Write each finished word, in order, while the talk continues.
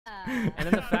And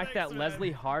then the fact that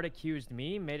Leslie Hart accused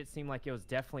me made it seem like it was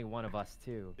definitely one of us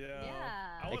too.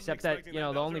 Yeah. Except that, you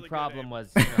know, the only problem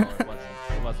was, you know,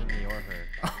 it wasn't me or her.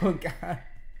 Oh god.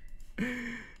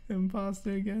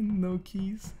 Imposter again, no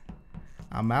keys.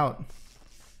 I'm out.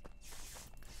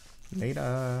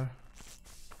 Later.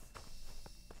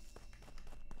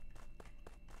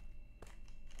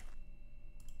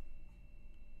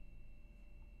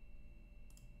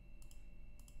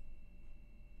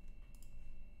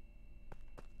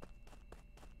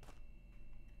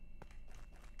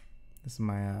 This is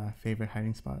my favorite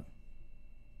hiding spot.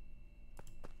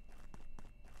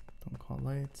 Don't call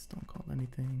lights, don't call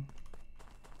anything.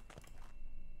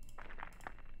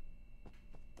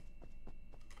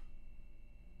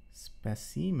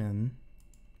 Specimen?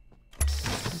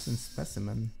 What is in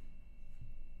specimen?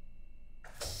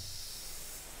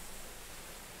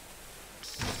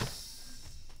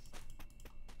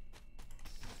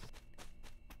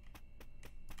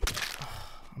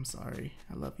 I'm sorry,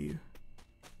 I love you.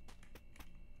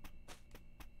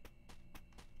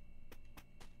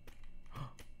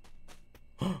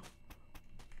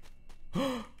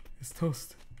 It's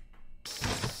toast.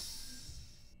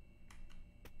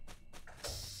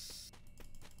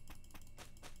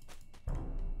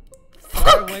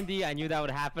 Sorry, Wendy, I knew that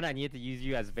would happen. I needed to use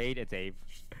you as bait. It's Abe.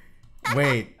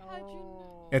 Wait.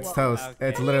 It's toast. Okay.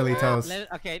 It's literally toast.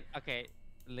 Okay.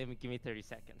 Give me 30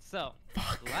 seconds. So,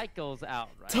 light goes out,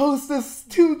 right? Toast is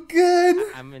too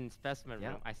good. I'm in specimen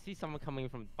room. I see someone coming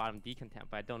from bottom decontent,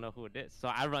 but I don't know who it is. So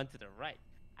I run to the right.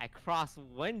 I cross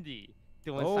Wendy.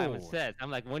 Doing Simon Says.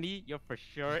 I'm like, Wendy, you're for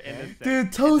sure innocent.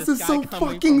 Dude, Toast is so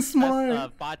fucking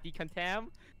smart. Bot decontam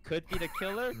could be the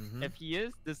killer. If he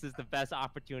is, this is the best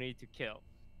opportunity to kill.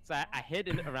 So I hid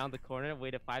in around the corner,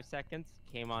 waited 5 seconds,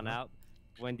 came on out.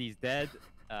 Wendy's dead.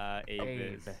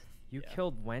 Abe is. You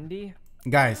killed Wendy?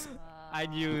 Guys. I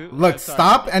knew. Look,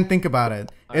 stop and think about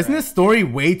it. Isn't this story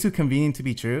way too convenient to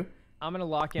be true? I'm gonna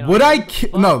lock in. Would I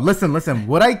no, listen.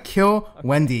 Would I kill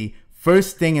Wendy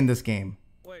first thing in this game?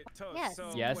 Wait, Toast. Yes.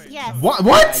 So, Yes. wait. Yes. What?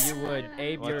 Yeah, you would.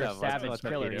 Abe, you're a savage what's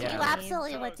killer. you You Yeah.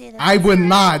 absolutely would do this. I would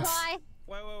not.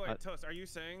 Wait, Toast. Are you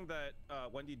saying that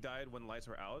Wendy died when lights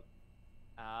were out?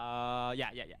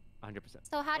 Yeah. 100%.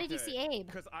 So how did you see Abe?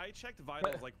 Because I checked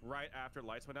vitals like right after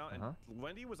lights went out, and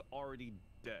Wendy was already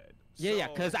dead. Yeah,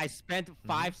 because I spent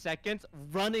 5 seconds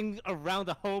running around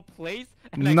the whole place.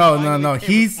 And No.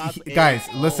 Guys,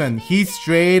 listen. He's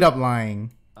straight up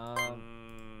lying.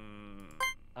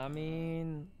 I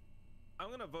mean, I'm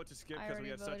gonna vote to skip because we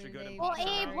had such a good. Well,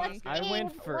 Abe, I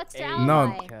went for what's your Abe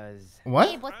alibi? because What?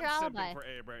 Abe, what's your I'm alibi? simping for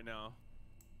Abe right now.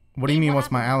 What do you mean? What's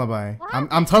my alibi? What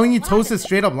I'm telling you, What Toast is happened?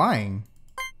 straight up lying.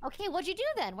 Okay, what'd you do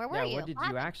then? Where were yeah, you? what did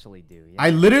you actually do? Yeah. I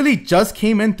literally just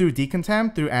came in through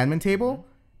decontam through admin table,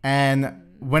 and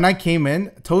when I came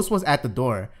in, Toast was at the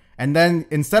door. And then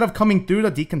instead of coming through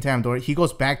the decontam door, he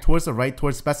goes back towards the right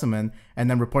towards specimen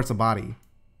and then reports a body.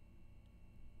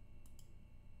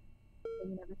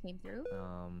 You never came through?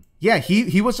 Yeah,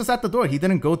 he was just at the door. He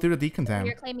didn't go through the decontam.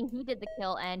 You're claiming he did the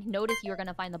kill and noticed you were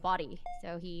gonna find the body,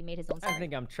 so he made his own story. I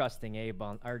think I'm trusting Abe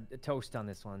on or Toast on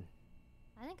this one.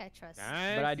 I think I trust.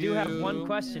 But I do have one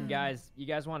question, guys. You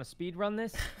guys want to speed run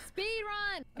this? Speed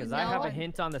run! Because I have a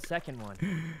hint on the second one.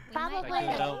 Probably.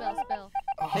 Spill.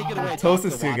 Take it away. Toast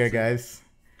is too good, guys.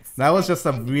 That was just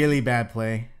a really bad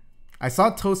play. I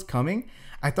saw Toast coming.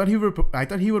 I thought he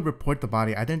would report the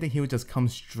body. I didn't think he would just come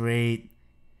straight.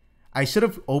 I should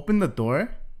have opened the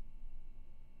door.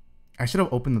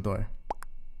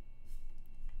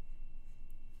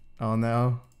 Oh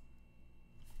no.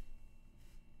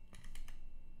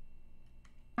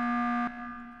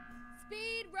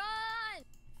 Speed run!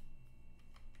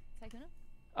 Second?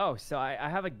 Oh, so I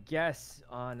have a guess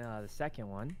on the second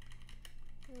one.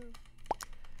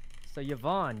 So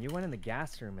Yvonne, you went in the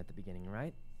gas room at the beginning,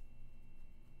 right?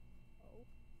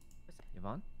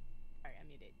 Yvonne? Sorry, I'm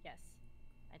muted. Yes.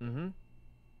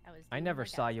 I never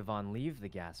saw Yvonne leave the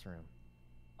gas room.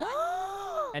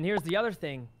 And here's the other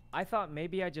thing. I thought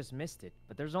maybe I just missed it,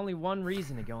 but there's only one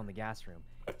reason to go in the gas room.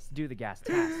 It's to do the gas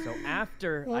task. So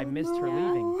after I missed her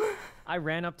leaving, I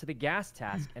ran up to the gas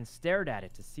task and stared at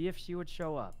it to see if she would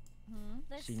show up.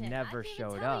 She never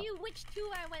showed up. I can't even tell you which two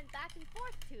I went back and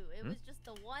forth to. It was just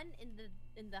the one in the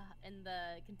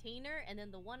container and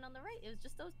then the one on the right. It was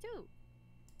just those two.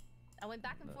 I went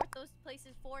back and forth those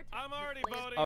places 4 times. I'm already voting.